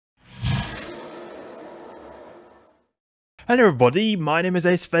Hello everybody, my name is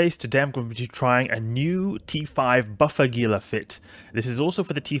Aceface. Today I'm going to be trying a new T5 buffer Gila fit. This is also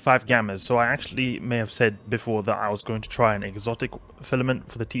for the T5 gammas, so I actually may have said before that I was going to try an exotic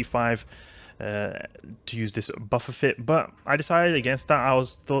filament for the T5 to use this buffer fit, but I decided against that. I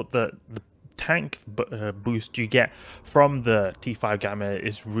thought that the tank boost you get from the T5 gamma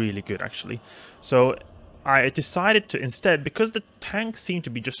is really good actually. So I decided to instead, because the tanks seem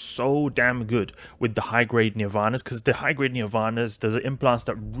to be just so damn good with the high-grade Nirvanas, because the high-grade Nirvanas, there's implants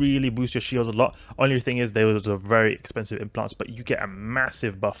that really boost your shields a lot. Only thing is those are very expensive implants, but you get a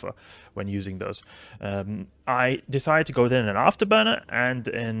massive buffer when using those. I decided to go then in an Afterburner and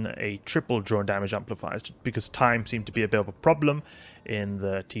in a triple drone damage amplifiers, because time seemed to be a bit of a problem in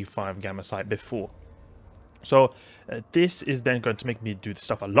the T5 gamma site before. So this is then going to make me do the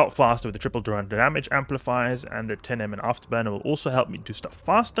stuff a lot faster with the triple drone damage amplifiers, and the 10M and Afterburner will also help me do stuff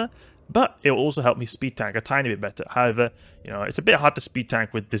faster, but it will also help me speed tank a tiny bit better. However, you know, it's a bit hard to speed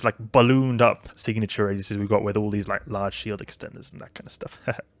tank with this like ballooned up signature radiuses we got with all these like large shield extenders and that kind of stuff.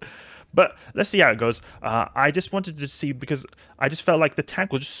 But let's see how it goes. I just wanted to see, because I just felt like the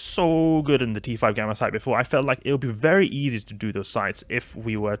tank was just so good in the T5 gamma site before. I felt like it would be very easy to do those sites if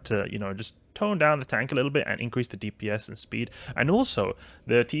we were to, you know, just tone down the tank a little bit and increase the DPS and speed. And also,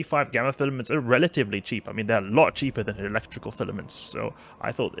 the T5 gamma filaments are relatively cheap. I mean, they're a lot cheaper than the electrical filaments, so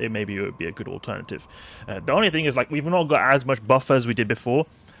I thought maybe it would be a good alternative. The only thing is, like, we've not got as much buffer as we did before,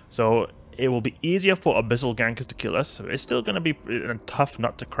 so it will be easier for abyssal gankers to kill us. So it's still going to be a tough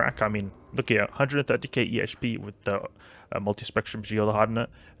nut to crack. I mean, look here, 130k EHP with the Multispectrum Gila Hardener,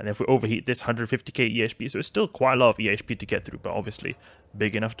 and if we overheat this, 150k EHP, so it's still quite a lot of EHP to get through, but obviously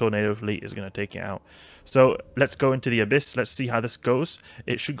big enough tornado fleet is going to take it out. So let's go into the abyss. Let's see how this goes.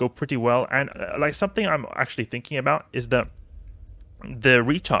 It should go pretty well. And like, something I'm actually thinking about is that the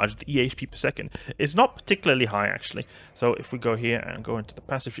recharge, the EHP per second, is not particularly high actually. So if we go here and go into the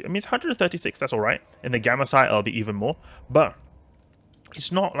passive, I mean, it's 136, that's alright. In the gamma side it'll be even more, but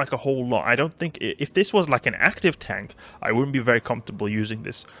it's not like a whole lot. I don't think, if this was like an active tank, I wouldn't be very comfortable using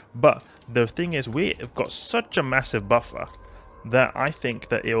this. But the thing is, we've got such a massive buffer that I think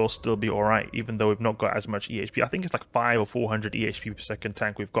that it will still be alright, even though we've not got as much EHP. I think it's like 500 or 400 EHP per second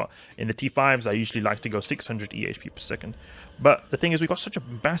tank we've got. In the T5s, I usually like to go 600 EHP per second. But the thing is, we've got such a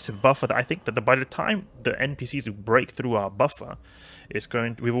massive buffer that I think that by the time the NPCs break through our buffer,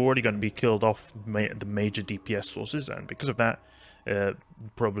 we've already going to be killed off the major DPS sources, and because of that,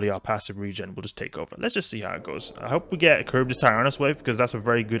 probably our passive regen will just take over. Let's just see how it goes. I hope we get a Charybdis Tyrannus wave, because that's a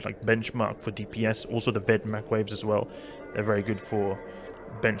very good like benchmark for DPS. Also the Vedmak waves as well, they're very good for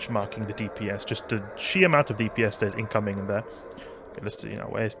benchmarking the DPS, just the sheer amount of DPS there's incoming in there. Okay, let's see, you know,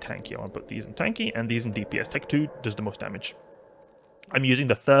 where's tanky? I want to put these in tanky and these in DPS. Tech 2 does the most damage. I'm using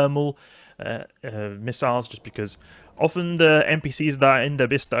the thermal missiles just because often the NPCs that are in the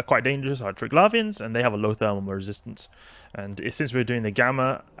abyss that are quite dangerous are Triglavians, and they have a low thermal resistance. And since we're doing the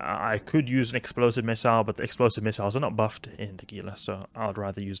gamma, I could use an explosive missile, but the explosive missiles are not buffed in the Gila, so I'd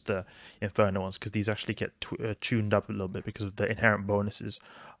rather use the Inferno ones, because these actually get tuned up a little bit because of the inherent bonuses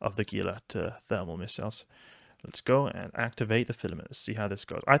of the Gila to thermal missiles. Let's go and activate the filament. Let's see how this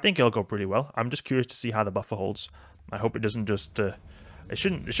goes. I think it'll go pretty well. I'm just curious to see how the buffer holds. I hope it doesn't just it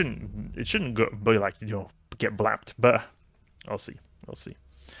shouldn't go, be like, you know, get blapped, but I'll see.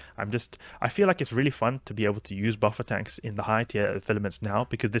 I feel like it's really fun to be able to use buffer tanks in the high tier filaments now,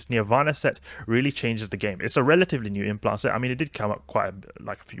 because this Nirvana set really changes the game. It's a relatively new implant set. I mean, it did come up quite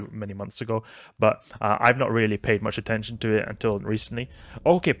many months ago, but I've not really paid much attention to it until recently.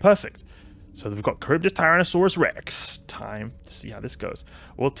 Okay, perfect. So we've got Charybdis Tyrannosaurus Rex. Time to see how this goes.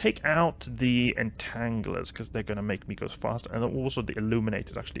 We'll take out the Entanglers, because they're going to make me go faster. And also the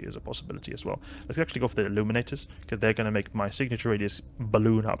Illuminators actually is a possibility as well. Let's actually go for the Illuminators, because they're going to make my signature radius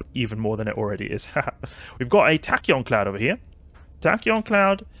balloon up even more than it already is. We've got a Tachyon Cloud over here. Tachyon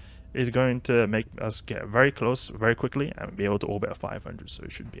Cloud is going to make us get very close very quickly and be able to orbit at 500. So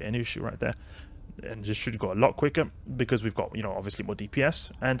it shouldn't be any issue right there. And this should go a lot quicker because we've got, you know, obviously more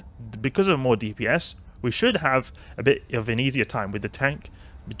DPS, and because of more DPS we should have a bit of an easier time with the tank,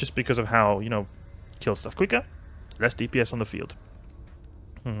 just because of how, you know, kill stuff quicker, less DPS on the field.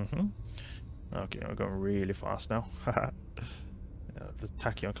 Okay, we're going really fast now. The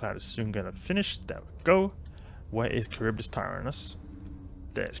Tachyon Cloud is soon gonna finish. There we go. Where is Charybdis Tyrannus?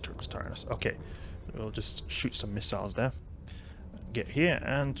 There's Charybdis Tyrannus. Okay, so we'll just shoot some missiles there. Get here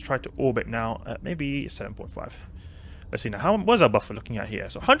and try to orbit now at maybe 7.5. Let's see now, how was our buffer looking at here?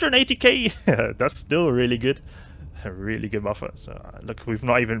 So 180k. That's still really good. A really good buffer. So look, we've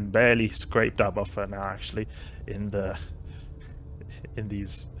not even barely scraped our buffer now actually in the in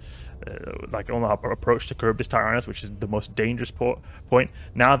these, like on our approach to Charybdis Tyrannus, which is the most dangerous point.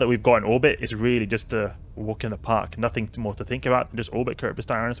 Now that we've got an orbit, it's really just a walk in the park. Nothing more to think about. Just orbit Charybdis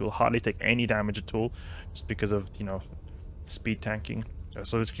Tyrannus. We'll hardly take any damage at all, just because of, you know, speed tanking.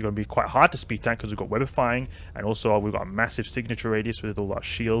 So this is going to be quite hard to speed tank because we've got webifying, and also we've got a massive signature radius with all our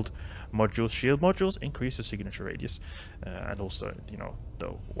shield modules. Shield modules increase the signature radius, and also, you know,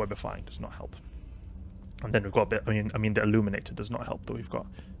 the webifying does not help. And then we've got a bit. I mean, the illuminator does not help, though. We've got,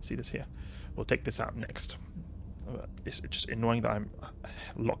 see this here. We'll take this out next. It's just annoying that I'm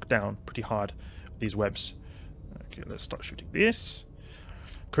locked down pretty hard with these webs. Okay, let's start shooting this.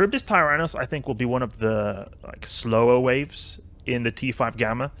 Charybdis Tyrannus, I think, will be one of the like slower waves in the T5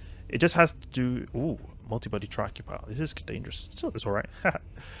 Gamma. It just has to do... Ooh, multi-body tracking power. This is dangerous. Still, it's alright.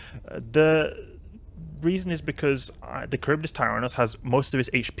 The reason is because the Charybdis Tyrannus has most of its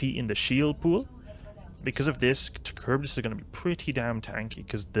HP in the shield pool. Because of this, Charybdis is going to be pretty damn tanky,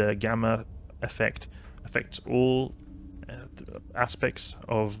 because the Gamma effect affects all aspects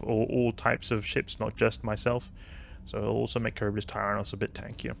of all types of ships, not just myself. So it'll also make Charybdis Tyrannus a bit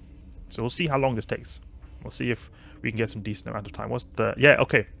tankier. So we'll see how long this takes. We'll see if we can get some decent amount of time. What's the... Yeah,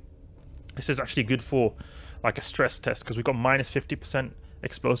 okay. This is actually good for like a stress test, because we've got minus 50%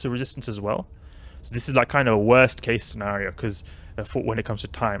 explosive resistance as well. So this is like kind of a worst case scenario, because for when it comes to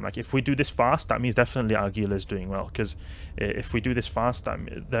time, like if we do this fast, that means definitely our Gila is doing well, because if we do this fast,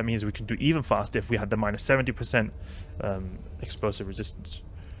 that means we can do even faster if we had the minus 70% explosive resistance.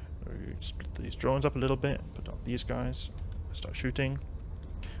 Split these drones up a little bit, put on these guys, start shooting.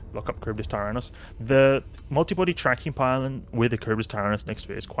 Lock up Charybdis Tyrannus. The multi-body tracking pylon with the Charybdis Tyrannus next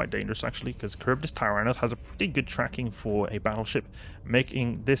to it is quite dangerous, actually, because Charybdis Tyrannus has a pretty good tracking for a battleship,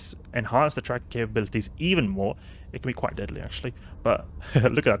 making this enhance the tracking capabilities even more. It can be quite deadly, actually. But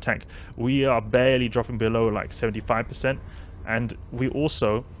look at our tank. We are barely dropping below like 75%, and we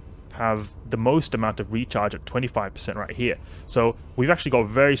also have the most amount of recharge at 25% right here. So we've actually got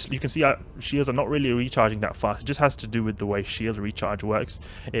very... You can see our shields are not really recharging that fast. It just has to do with the way shield recharge works.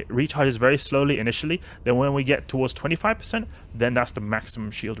 It recharges very slowly initially. Then when we get towards 25%, then that's the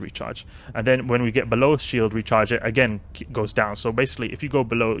maximum shield recharge. And then when we get below shield recharge, it again goes down. So basically, if you go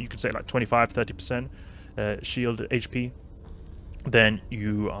below, you could say like 25-30% shield HP, then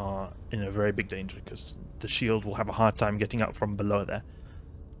you are in a very big danger, because the shield will have a hard time getting up from below there.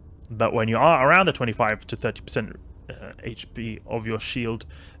 But when you are around the 25 to 30% HP of your shield,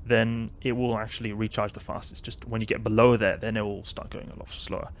 then it will actually recharge the fastest. Just when you get below there, then it will start going a lot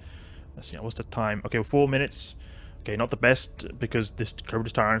slower. Let's see, what's the time? Okay, 4 minutes. Okay, not the best, because this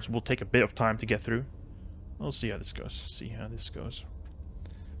Charybdis Tyrannus will take a bit of time to get through. We'll see how this goes.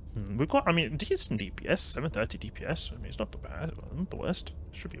 We've got, I mean, decent DPS, 730 DPS. I mean, it's not the bad, not the worst.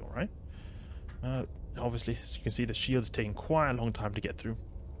 It should be alright. Obviously, as you can see, the shield's taking quite a long time to get through.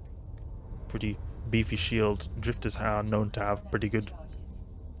 Pretty beefy shield. Drifters are known to have pretty good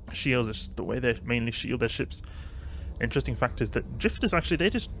shields. It's the way they mainly shield their ships. Interesting fact is that drifters actually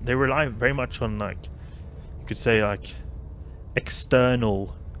they rely very much on, like, you could say, like,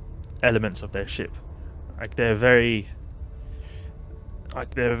 external elements of their ship. Like they're very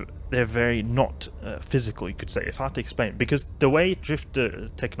not physical, you could say. It's hard to explain, because the way drifter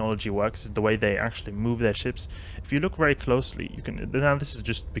technology works is the way they actually move their ships. If you look very closely, you can... Now this is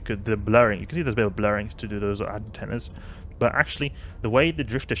just because the blurring. You can see there's a bit of blurring to do those antennas. But actually, the way the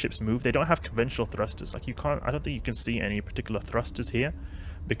drifter ships move, they don't have conventional thrusters. Like, you can't... I don't think you can see any particular thrusters here,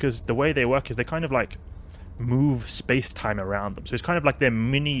 because the way they work is they kind of like move space-time around them. So it's kind of like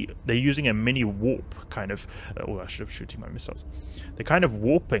they're using a mini warp kind of... oh, I should have shooting my missiles. They're kind of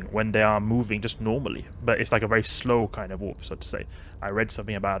warping when they are moving just normally, but it's like a very slow kind of warp, so to say. I read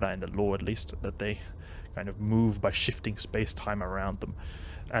something about that in the lore, at least, that they kind of move by shifting space-time around them.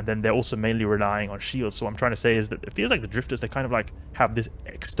 And then they're also mainly relying on shields. So what I'm trying to say is that it feels like the drifters, they kind of like have this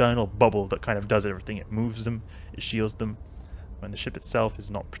external bubble that kind of does everything. It moves them, it shields them, when the ship itself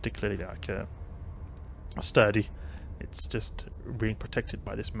is not particularly like sturdy. It's just being protected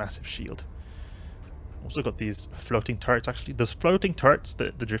by this massive shield. Also got these floating turrets, actually. Those floating turrets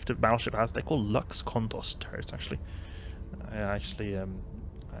that the drifter battleship has, they're called Lux Kontos turrets, actually.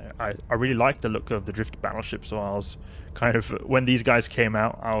 I really like the look of the drifter battleship, so I was kind of... When these guys came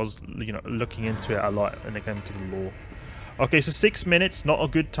out, I was, you know, looking into it a lot when it came to the lore. Okay, so 6 minutes, not a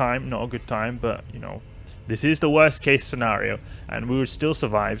good time, but, you know, this is the worst case scenario, and we would still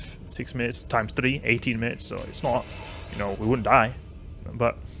survive. 6 minutes times 3, 18 minutes, so it's not, you know, we wouldn't die.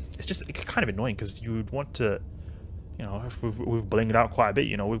 But it's kind of annoying, because you would want to, you know, if we've blinged out quite a bit,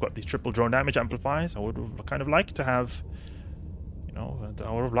 you know, we've got these triple drone damage amplifiers. I would kind of like to have, You know,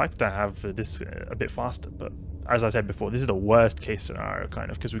 I would have liked to have this a bit faster, but as I said before, this is the worst case scenario,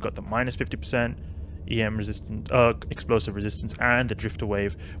 kind of, because we've got the minus 50% EM resistance, explosive resistance, and the drifter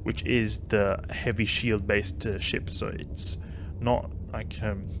wave, which is the heavy shield based ship, so it's not like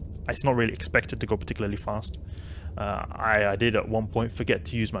it's not really expected to go particularly fast. I did at one point forget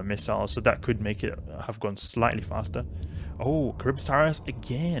to use my missiles, so that could make it have gone slightly faster. Oh, Guristas Tyrannus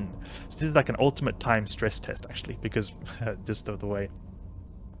again. So this is like an ultimate time stress test, actually, because just of the way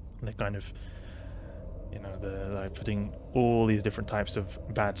they kind of, you know, they're like putting all these different types of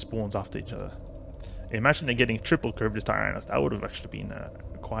bad spawns after each other. Imagine they're getting triple Guristas Tyrannus. That would have actually been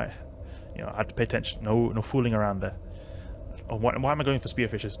quite, you know, I had to pay attention. No fooling around there. Oh, why am I going for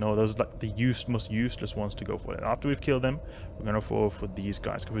spearfishers? No, those are like the most useless ones to go for. After we've killed them, we're going to go for these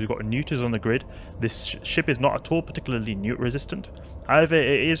guys, because we've got neuters on the grid. This ship is not at all particularly neut resistant. However,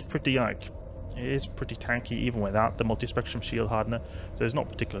 it is pretty tanky even without the multispectrum shield hardener, so it's not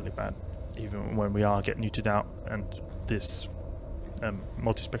particularly bad even when we are getting neutered out and this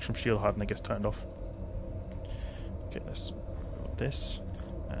multispectrum shield hardener gets turned off. Okay, let's go this.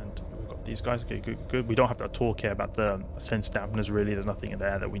 And we've got these guys. Okay, good. We don't have to at all care about the sense dampeners, really. There's nothing in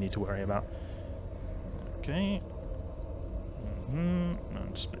there that we need to worry about. Okay. And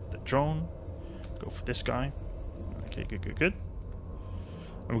split the drone. Go for this guy. Okay, good.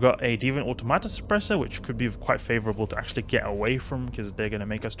 And we've got a Deviant Automata Suppressor, which could be quite favorable to actually get away from, because they're going to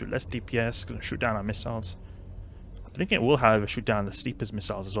make us do less DPS, going to shoot down our missiles. I think it will, however, shoot down the Sleepers'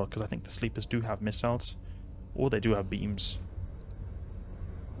 missiles as well, because I think the Sleepers do have missiles. Or they do have beams.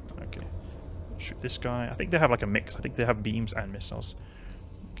 Okay. Shoot this guy. I think they have like a mix. I think they have beams and missiles.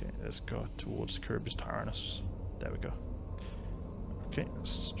 Okay, let's go towards Guristas Tyrannus. There we go. Okay,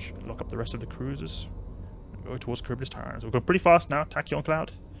 let's lock up the rest of the cruisers. Go towards Guristas Tyrannus. We're going pretty fast now. Tachyon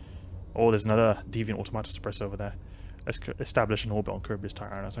Cloud. Oh, there's another Deviant Automata Suppressor over there. Let's establish an orbit on Guristas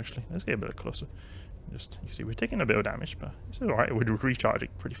Tyrannus, actually. Let's get a bit closer. Just, you see, we're taking a bit of damage, but it's alright. We're recharging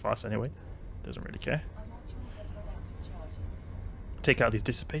pretty fast anyway. Doesn't really care. Take out these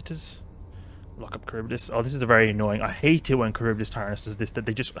dissipators. Lock up Guristas. Oh, this is very annoying. I hate it when Guristas Tyrannus does this, that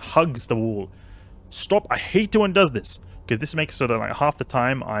they just hugs the wall. Stop. I hate it when it does this, because this makes it so that like half the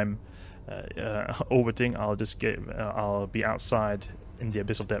time I'm orbiting, I'll be outside in the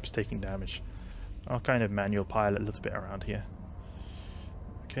abyssal depths taking damage. I'll kind of manual pilot a little bit around here.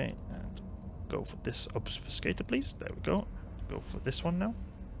 Okay, and go for this obfuscator, please. There we go. Go for this one now.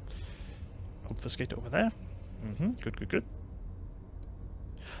 Obfuscator over there. Good.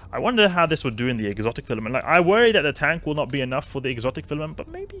 I wonder how this would do in the exotic filament. Like, I worry that the tank will not be enough for the exotic filament, but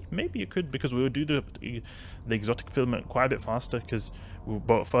maybe it could, because we would do the exotic filament quite a bit faster, because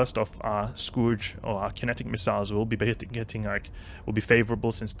first off, our Scourge or our kinetic missiles will be getting will be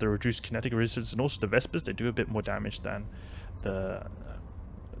favorable, since the reduced kinetic resistance, and also the Vespers, they do a bit more damage than the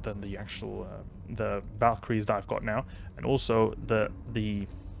actual the Valkyries that I've got now, and also the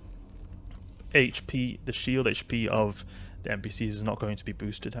HP, the shield HP of the NPCs is not going to be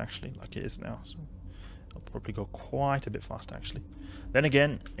boosted, actually, like it is now, so I'll probably go quite a bit faster, actually. Then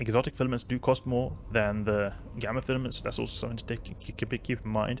again, exotic filaments do cost more than the gamma filaments, so that's also something to keep in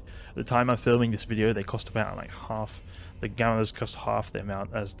mind. At the time I'm filming this video, they cost about like half. The gammas cost half the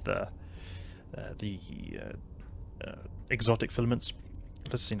amount as the exotic filaments.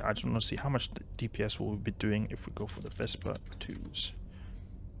 Let's see. I just want to see how much DPS will we be doing if we go for the Vesper 2s.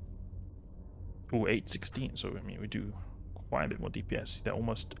 Oh, 816. So I mean, we do quite a bit more DPS. They're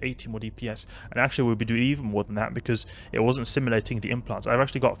almost 80 more DPS, and actually we'll be doing even more than that, because it wasn't simulating the implants. I've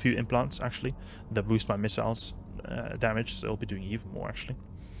actually got a few implants actually that boost my missiles damage, so it'll be doing even more actually.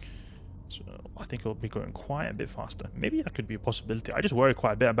 So I think it'll be going quite a bit faster. Maybe that could be a possibility. I just worry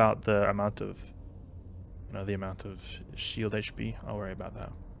quite a bit about the amount of, you know, the amount of shield HP. I'll worry about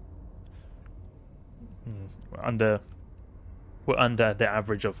that. We're under the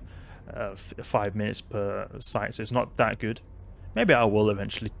average of 5 minutes per site, so it's not that good. Maybe I will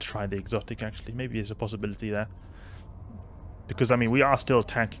eventually try the exotic, actually. Maybe there's a possibility there, because I mean, we are still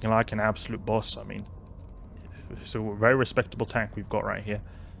tanking like an absolute boss. I mean, it's a very respectable tank we've got right here.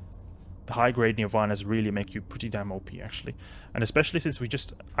 The high grade Nirvanas really make you pretty damn OP, actually, and especially since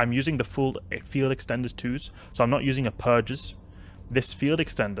I'm using the full field extenders 2s, so I'm not using a purges. This field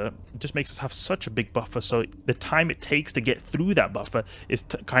extender just makes us have such a big buffer, so the time it takes to get through that buffer is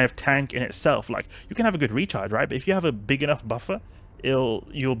kind of tank in itself. Like, you can have a good recharge, right? But if you have a big enough buffer,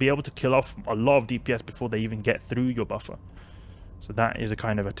 you'll be able to kill off a lot of DPS before they even get through your buffer. So that is a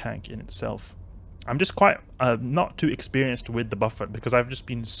kind of a tank in itself. I'm just quite not too experienced with the buffer, because I've just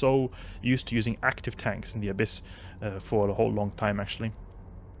been so used to using active tanks in the Abyss for a whole long time, actually.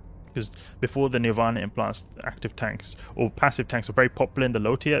 Because before the Nirvana implants, active tanks or passive tanks were very popular in the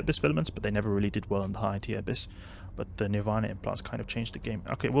low tier Abyss filaments, but they never really did well in the high tier Abyss. But the Nirvana implants kind of changed the game.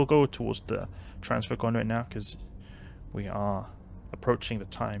 Okay, we'll go towards the transfer conduit now, because we are approaching the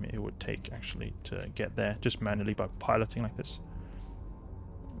time it would take actually to get there, just manually by piloting like this.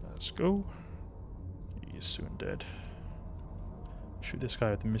 Let's go. He's soon dead. Shoot this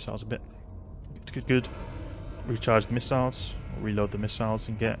guy with the missiles a bit. Good. Recharge the missiles, reload the missiles,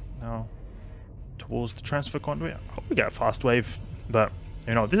 and get now towards the transfer conduit. I hope we get a fast wave, but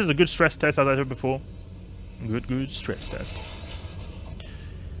you know, this is a good stress test, as I said before. Good stress test.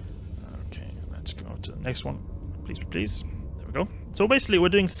 Okay, let's go to the next one. Please. There we go. So basically, we're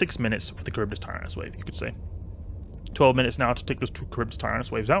doing 6 minutes with the Guristas Tyrannus wave, you could say. 12 minutes now to take those 2 Guristas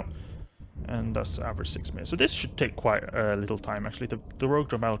Tyrannus waves out. And that's average 6 minutes. So this should take quite a little time, actually. The Rogue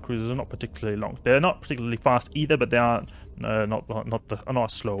Drone battle cruisers are not particularly long. They're not particularly fast either, but they are not a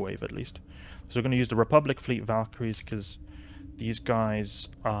slow wave, at least. So we're going to use the Republic fleet Valkyries, because these guys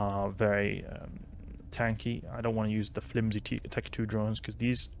are very tanky. I don't want to use the flimsy Tech 2 drones, because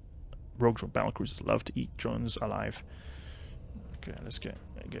these Rogue Drone battle cruisers love to eat drones alive. Okay, let's get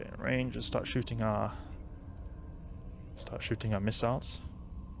in range and start shooting our missiles.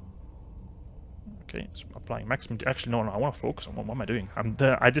 Okay, so applying maximum. Actually, no, I want to focus on what am I doing?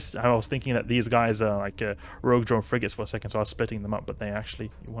 I was thinking that these guys are like rogue drone frigates for a second, so I was splitting them up. But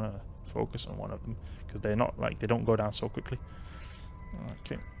you want to focus on one of them, because they're not like, they don't go down so quickly.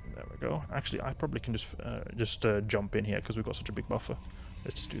 Okay, there we go. Actually, I probably can just jump in here because we've got such a big buffer.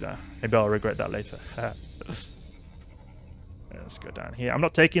 Let's just do that. Maybe I'll regret that later. Let's go down here. I'm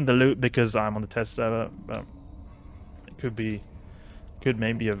not taking the loot because I'm on the test server, but it could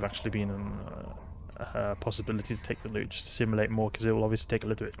maybe have actually been a possibility to take the loot just to simulate more, because it will obviously take a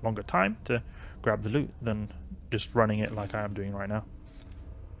little bit longer time to grab the loot than just running it like I am doing right now.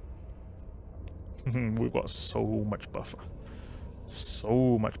 We've got so much buffer.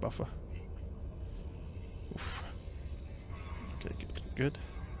 So much buffer. Oof. Okay, good.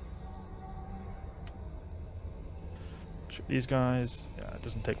 Shoot these guys. Yeah, it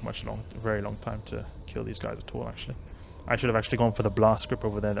doesn't take very long time to kill these guys at all, actually. I should have actually gone for the blast grip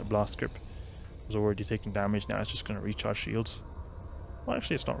over there. That blast grip was already taking damage. Now it's just going to recharge shields. Well,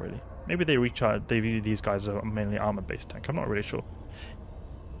 actually, it's not really. Maybe they recharge. These guys are mainly armor-based tank. I'm not really sure.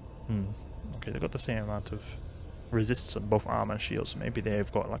 Okay, they've got the same amount of resists on both armor and shields. So maybe they've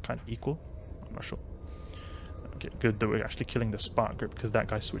got like kind of equal. I'm not sure. Okay, good that we're actually killing the spark grip, because that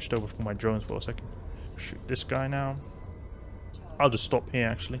guy switched over for my drones for a second. Shoot this guy now. I'll just stop here,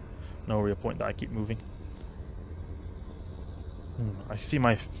 actually. No real point that I keep moving. I see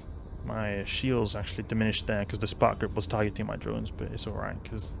my shields actually diminished there because the spark grip was targeting my drones, but it's alright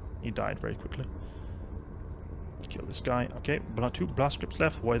because he died very quickly. Kill this guy. Okay, but 2 blast grips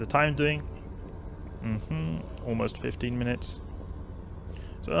left. What is the time doing? Almost 15 minutes.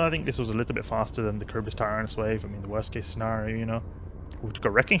 So I think this was a little bit faster than the Guristas Tyrannus wave. I mean, the worst case scenario, you know. We took a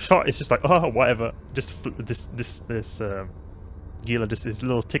wrecking shot. It's just like, oh, whatever. Just this Gila, just this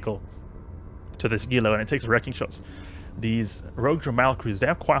little tickle to this Gila, and it takes wrecking shots. These Rogue Drone battle cruisers, they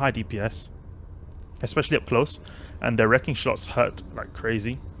have quite high DPS, especially up close, and their wrecking shots hurt like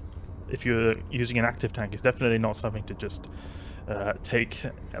crazy. If you're using an active tank, it's definitely not something to just take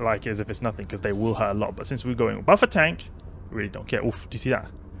like as if it's nothing, because they will hurt a lot. But since we're going buffer tank, we really don't care. Oof, do you see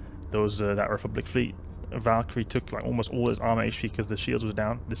that? That Republic fleet Valkyrie took like almost all his armor HP because the shields was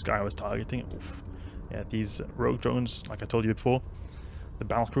down. This guy was targeting. Oof. Yeah, these rogue drones, like I told you before, the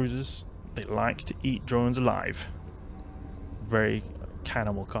battle cruisers, they like to eat drones alive. Very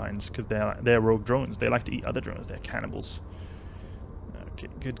cannibal kinds, because they're rogue drones. They like to eat other drones. They're cannibals. Okay,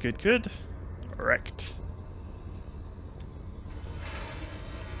 good. Wrecked.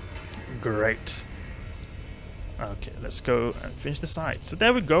 Great. Okay, let's go and finish the site. So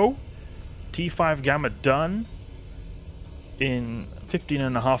there we go. T5 Gamma done in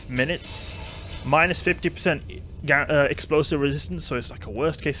 15.5 minutes. Minus 50% explosive resistance, so it's like a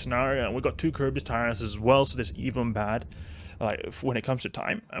worst case scenario. And we got 2 Guristas Tyrannus as well, so this even bad. Like when it comes to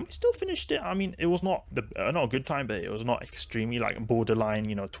time, and we still finished it. I mean, it was not a good time, but it was not extremely like borderline,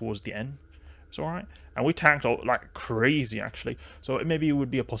 you know, towards the end. It's all right, and we tanked like crazy actually. So maybe it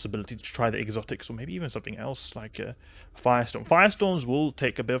would be a possibility to try the exotics, or maybe even something else like Firestorm. Firestorms will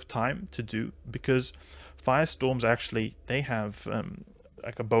take a bit of time to do, because Firestorms actually, they have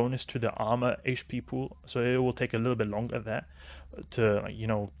like a bonus to the armor HP pool, so it will take a little bit longer there to, like, you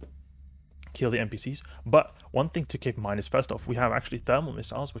know, kill the NPCs. But one thing to keep in mind is, first off, we have actually thermal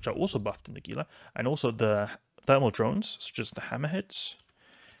missiles, which are also buffed in the Gila, and also the thermal drones, such as the hammerhead,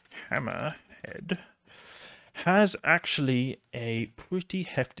 has actually a pretty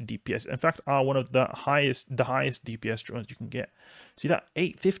hefty DPS. In fact, are one of the highest DPS drones you can get. See that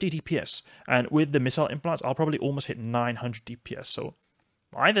 850 DPS, and with the missile implants, I'll probably almost hit 900 DPS. So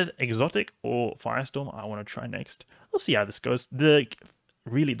either exotic or firestorm, I want to try next. We'll see how this goes.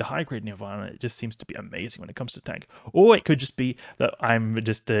 Really, the high grade nirvana, it just seems to be amazing when it comes to tank. Or it could just be that I'm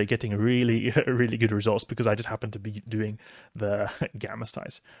just getting really good results because I just happen to be doing the gamma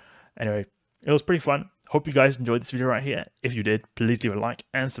size. Anyway, it was pretty fun. Hope you guys enjoyed this video right here. If you did, please leave a like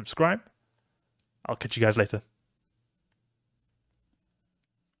and subscribe. I'll catch you guys later.